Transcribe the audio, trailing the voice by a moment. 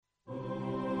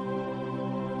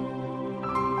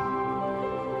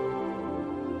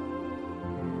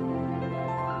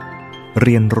เ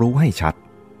รียนรู้ให้ชัด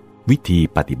วิธี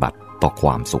ปฏิบัติต่อคว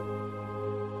ามสุข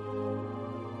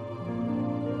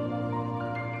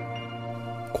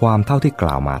ความเท่าที่ก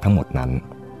ล่าวมาทั้งหมดนั้น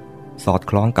สอด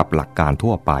คล้องกับหลักการ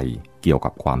ทั่วไปเกี่ยวกั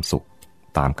บความสุข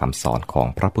ตามคำสอนของ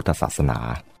พระพุทธศาสนา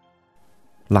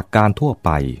หลักการทั่วไป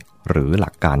หรือหลั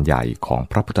กการใหญ่ของ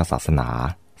พระพุทธศาสนา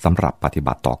สำหรับปฏิ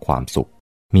บัติต่อความสุข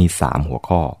มี3หัว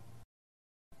ข้อ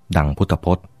ดังพุทธพ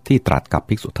จน์ที่ตรัสกับ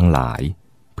ภิกษุทั้งหลาย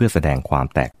เพื่อแสดงความ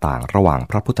แตกต่างระหว่าง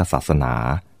พระพุทธศาสนา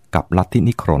กับลัทธิ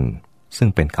นิครนซึ่ง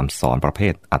เป็นคำสอนประเภ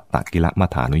ทอัตตกิลมัฏ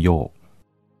ฐานุโยค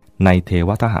ในเทว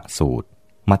ทหสูตร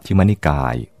มัชฌิมนิกา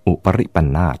ยอุปริปัน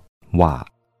ธาสว่า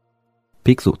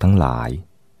ภิกษุทั้งหลาย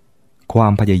ควา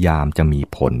มพยายามจะมี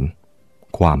ผล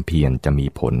ความเพียรจะมี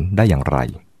ผลได้อย่างไร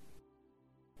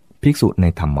ภิกษุใน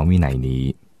ธรรมวินัยนี้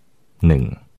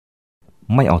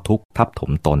 1. ไม่เอาทุกข์ทับถ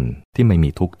มตนที่ไม่มี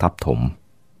ทุกข์ทับถม 2.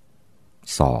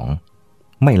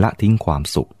 ไม่ละทิ้งความ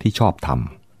สุขที่ชอบท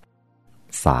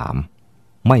ำ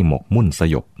 3. ไม่หมกมุ่นส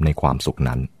ยบในความสุข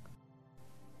นั้น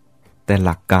แต่ห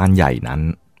ลักการใหญ่นั้น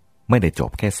ไม่ได้จ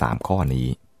บแค่3ข้อนี้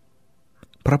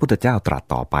พระพุทธเจ้าตรัส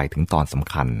ต่อไปถึงตอนส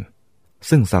ำคัญ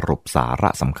ซึ่งสรุปสาระ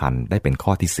สำคัญได้เป็นข้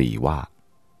อที่4ว่า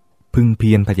พึงเ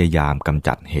พียรพยายามกำ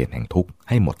จัดเหตุแห่งทุกข์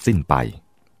ให้หมดสิ้นไป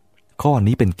ข้อ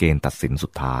นี้เป็นเกณฑ์ตัดสินสุ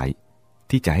ดท้าย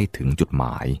ที่จะให้ถึงจุดหม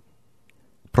าย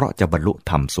เพราะจะบรรลุ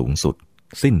ธรรมสูงสุด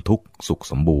สิ้นทุกข์สุข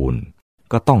สมบูรณ์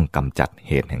ก็ต้องกำจัดเ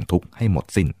หตุแห่งทุกข์ให้หมด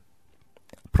สิ้น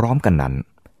พร้อมกันนั้น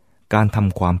การท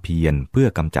ำความเพียรเพื่อ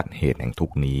กำจัดเหตุแห่งทุ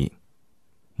กข์นี้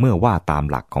เมื่อว่าตาม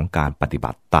หลักของการปฏิ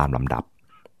บัติตามลำดับ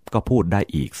ก็พูดได้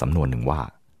อีกสำนวนหนึ่งว่า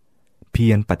เพี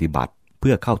ยรปฏิบัติเ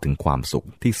พื่อเข้าถึงความสุข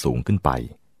ที่สูงขึ้นไป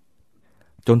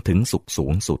จนถึงสุขสู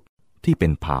งสุดที่เป็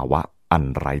นภาวะอัน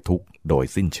ไร้ทุกข์โดย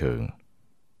สิ้นเชิง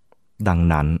ดัง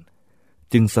นั้น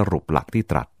จึงสรุปหลักที่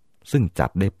ตรัสซึ่งจัด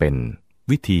ได้เป็น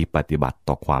วิธีปฏิบัติ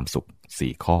ต่อความสุข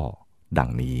4ข้อดัง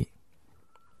นี้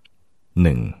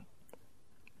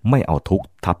 1. ไม่เอาทุกข์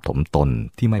ทับถมตน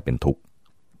ที่ไม่เป็นทุกข์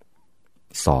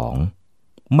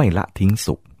 2. ไม่ละทิ้ง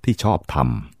สุขที่ชอบท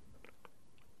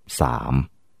ำ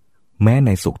 3. แม้ใน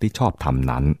สุขที่ชอบท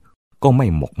ำนั้นก็ไม่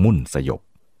หมกมุ่นสยบ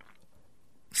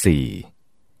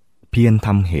 4. เพียรท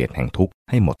ำเหตุแห่งทุกข์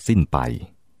ให้หมดสิ้นไป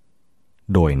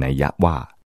โดยนัยยะว่า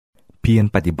เพียร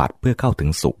ปฏิบัติเพื่อเข้าถึง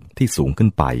สุขที่สูงขึ้น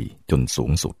ไปจนสู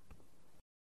งสุด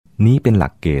นี้เป็นหลั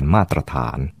กเกณฑ์มาตรฐา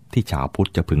นที่ชาวพุทธ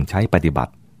จะพึงใช้ปฏิบั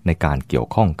ติในการเกี่ยว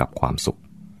ข้องกับความสุข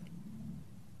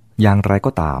อย่างไร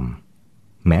ก็ตาม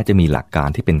แม้จะมีหลักการ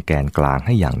ที่เป็นแกนกลางใ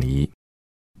ห้อย่างนี้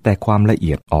แต่ความละเ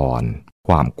อียดอ่อนค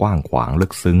วามกว้างขวางลึ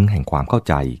กซึ้งแห่งความเข้า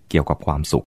ใจเกี่ยวกับความ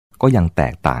สุขก็ยังแต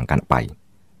กต่างกันไป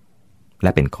และ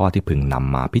เป็นข้อที่พึงน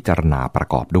ำมาพิจารณาประ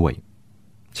กอบด้วย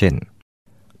เช่น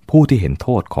ผู้ที่เห็นโท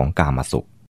ษของกามสุข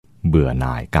เบื่อห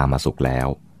น่ายกามสุขแล้ว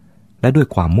และด้วย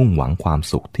ความมุ่งหวังความ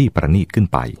สุขที่ประณีตขึ้น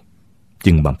ไป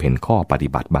จึงบำเพ็ญข้อปฏิ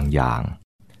บัติบางอย่าง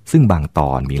ซึ่งบางต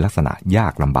อนมีลักษณะยา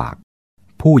กลำบาก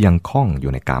ผู้ยังคล่องอ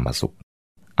ยู่ในกามสุข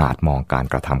อาจมองการ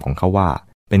กระทำของเขาว่า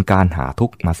เป็นการหาทุก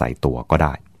ข์มาใส่ตัวก็ไ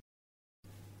ด้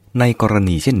ในกร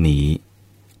ณีเช่นนี้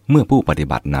เมื่อผู้ปฏิ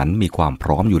บัตินั้นมีความพ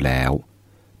ร้อมอยู่แล้ว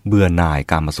เบื่อหน่าย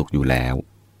กามสุขอยู่แล้ว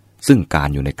ซึ่งการ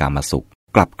อยู่ในกามสุข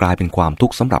กลับกลายเป็นความทุก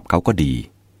ข์สำหรับเขาก็ดี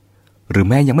หรือ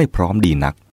แม้ยังไม่พร้อมดี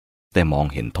นักแต่มอง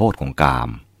เห็นโทษของกาม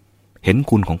เห็น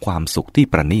คุณของความสุขที่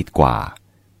ประณีตกว่า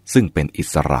ซึ่งเป็นอิ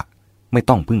สระไม่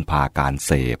ต้องพึ่งพาการเ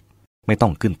สพไม่ต้อ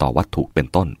งขึ้นต่อวัตถุเป็น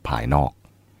ต้นภายนอก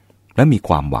และมีค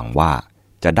วามหวังว่า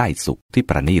จะได้สุขที่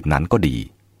ประณีตนั้นก็ดี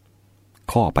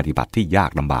ข้อปฏิบัติที่ยา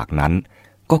กลำบากนั้น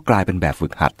ก็กลายเป็นแบบฝึ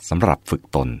กหัดสำหรับฝึก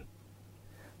ตน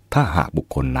ถ้าหากบุค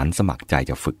คลนั้นสมัครใจ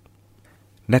จะฝึก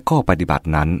และข้อปฏิบัติ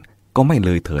นั้นก็ไม่เล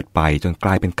ยเถิดไปจนกล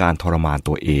ายเป็นการทรมาน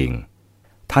ตัวเอง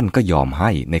ท่านก็ยอมใ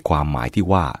ห้ในความหมายที่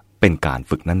ว่าเป็นการ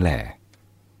ฝึกนั่นแหละ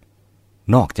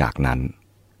นอกจากนั้น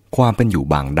ความเป็นอยู่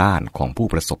บางด้านของผู้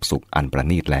ประสบสุขอันประ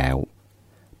ณีตแล้ว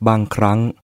บางครั้ง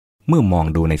เมื่อมอง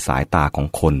ดูในสายตาของ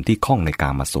คนที่คล่องในกา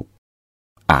มสุข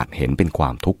อาจเห็นเป็นควา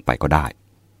มทุกข์ไปก็ได้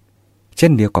เช่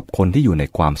นเดียวกับคนที่อยู่ใน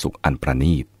ความสุขอันประ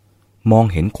ณีตมอง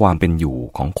เห็นความเป็นอยู่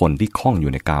ของคนที่คล่องอ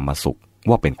ยู่ในกามสุข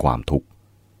ว่าเป็นความทุกข์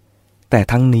แต่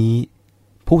ทั้งนี้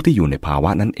ผู้ที่อยู่ในภาว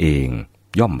ะนั้นเอง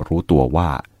ย่อมรู้ตัวว่า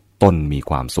ตนมี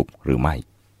ความสุขหรือไม่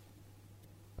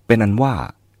เป็นอันว่า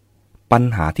ปัญ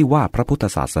หาที่ว่าพระพุทธ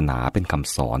ศาสนาเป็นค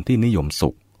ำสอนที่นิยมสุ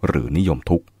ขหรือนิยม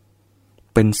ทุกข์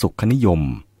เป็นสุขนิยม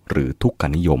หรือทุกข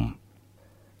นิยม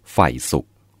ฝ่ายสุข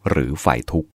หรือฝ่าย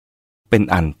ทุกข์เป็น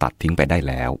อันตัดทิ้งไปได้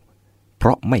แล้วเพร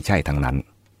าะไม่ใช่ทั้งนั้น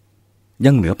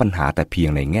ยังเหลือปัญหาแต่เพียง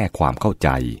ในแง่ความเข้าใจ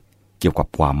เกี่ยวกับ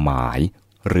ความหมาย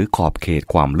หรือขอบเขต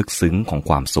ความลึกซึ้งของ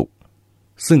ความสุข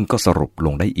ซึ่งก็สรุปล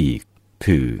งได้อีก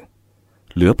คือ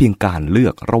เหลือเพียงการเลื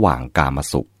อกระหว่างกาม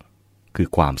สุขคือ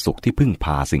ความสุขที่พึ่งพ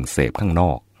าสิ่งเสพข้างน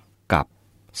อก กับ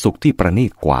สุขที่ประณี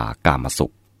ตกว่ากามสุ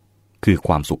ขคือค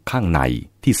วามสุขข้างใน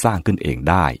ที่สร้างขึ้นเอง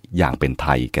ได้อย่างเป็นไท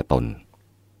ยแก่ตน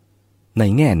ใน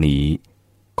แง่นี้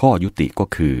ข้อยุติก็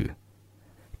คือ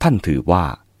ท่านถือว่า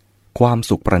ความ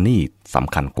สุขประณีตส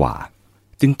ำคัญกว่า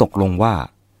จึงตกลงว่า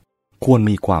ควร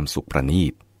มีความสุขประณี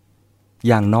ต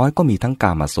อย่างน้อยก็มีทั้งก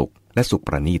ามสุขและสุขป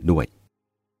ระณีตด้วย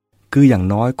คืออย่าง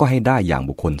น้อยก็ให้ได้อย่าง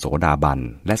บุคคลโสดาบัน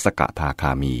และสกทาค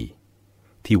ามี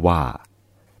ที่ว่า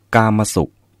กามสุ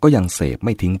ขก็ยังเสพไ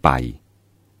ม่ทิ้งไป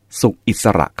สุขอิส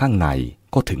ระข้างใน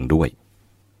ก็ถึงด้วย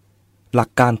หลัก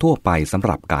การทั่วไปสำห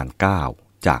รับการก้าว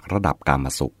จากระดับกาม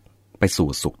สุขไปสู่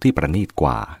สุขที่ประณีตก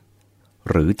ว่า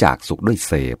หรือจากสุขด้วยเ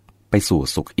สพไปสู่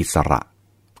สุขอิสระ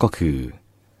ก็คือ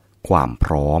ความพ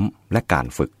ร้อมและการ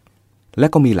ฝึกและ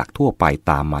ก็มีหลักทั่วไป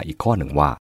ตามมาอีกข้อหนึ่งว่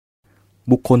า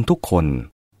บุคคลทุกคน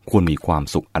ควรมีความ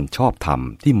สุขอันชอบธรรม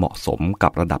ที่เหมาะสมกั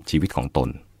บระดับชีวิตของตน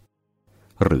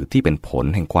หรือที่เป็นผล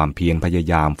แห่งความเพียรพยา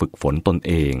ยามฝึกฝนตนเ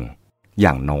องอ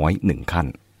ย่างน้อย1 ขั้น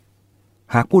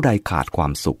หากผู้ใดขาดควา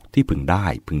มสุขที่พึงได้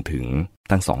พึงถึง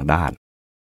ทั้ง2 ด้าน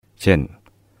เช่น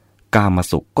กาม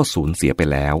สุขก็สูญเสียไป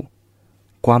แล้ว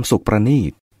ความสุขประณี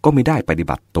ตก็ไม่ได้ปฏิ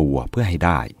บัติตัวเพื่อให้ไ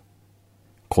ด้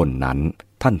คนนั้น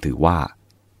ท่านถือว่า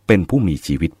เป็นผู้มี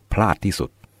ชีวิตพลาดที่สุ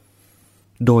ด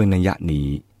โดยนัยนี้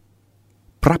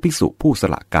พระภิกษุผู้ส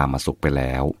ละกามสุขไปแ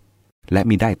ล้วและ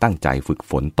มิได้ตั้งใจฝึก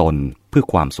ฝนตนเพื่อ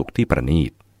ความสุขที่ประณี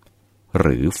ตห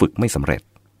รือฝึกไม่สำเร็จ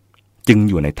จึง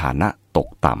อยู่ในฐานะตก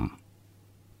ต่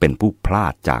ำเป็นผู้พลา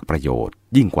ดจากประโยชน์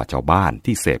ยิ่งกว่าชาวบ้าน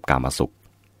ที่เสพกามสุข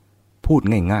พูด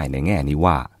ง่ายๆในแง่นี้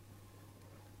ว่า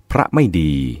พระไม่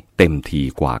ดีเต็มที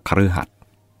กว่าคฤหัสถ์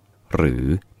หรือ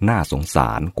น่าสงส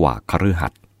ารกว่าคฤหั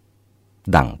สถ์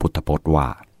ดังพุทธพจน์ว่า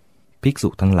ภิกษุ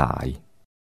ทั้งหลาย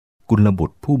กุลบุ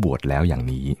ตรผู้บวชแล้วอย่าง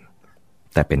นี้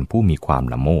แต่เป็นผู้มีความ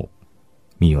ละโมบ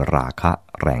มีราคะ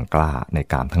แรงกล้าใน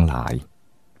กามทั้งหลาย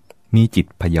มีจิต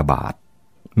พยาบาท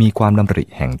มีความดำริ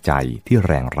แห่งใจที่แ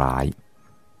รงร้าย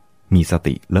มีส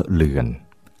ติเลอะเลือน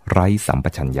ไร้สัมป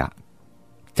ชัญญะ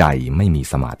ใจไม่มี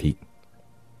สมาธิ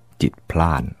จิตพ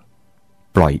ล่าน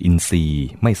ปล่อยอินทรีย์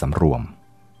ไม่สำรวม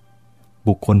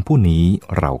บุคคลผู้นี้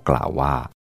เรากล่าวว่า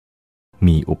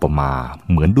มีอุปมา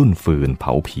เหมือนดุ้นฟืนเผ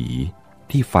าผี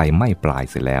ที่ไฟไหม้ปลาย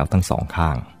เสียแล้วทั้งสองข้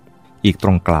างอีกตร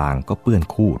งกลางก็เปื้อน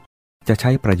คูดจะใ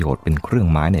ช้ประโยชน์เป็นเครื่อง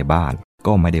ไม้ในบ้าน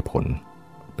ก็ไม่ได้ผล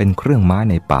เป็นเครื่องไม้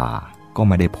ในป่าก็ไ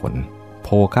ม่ได้ผลโภ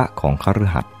คะของคฤ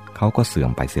หัสถ์เขาก็เสื่อ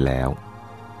มไปเสียแล้ว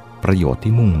ประโยชน์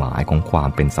ที่มุ่งหมายของความ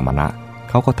เป็นสมณะ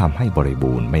เขาก็ทำให้บริ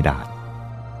บูรณ์ไม่ได้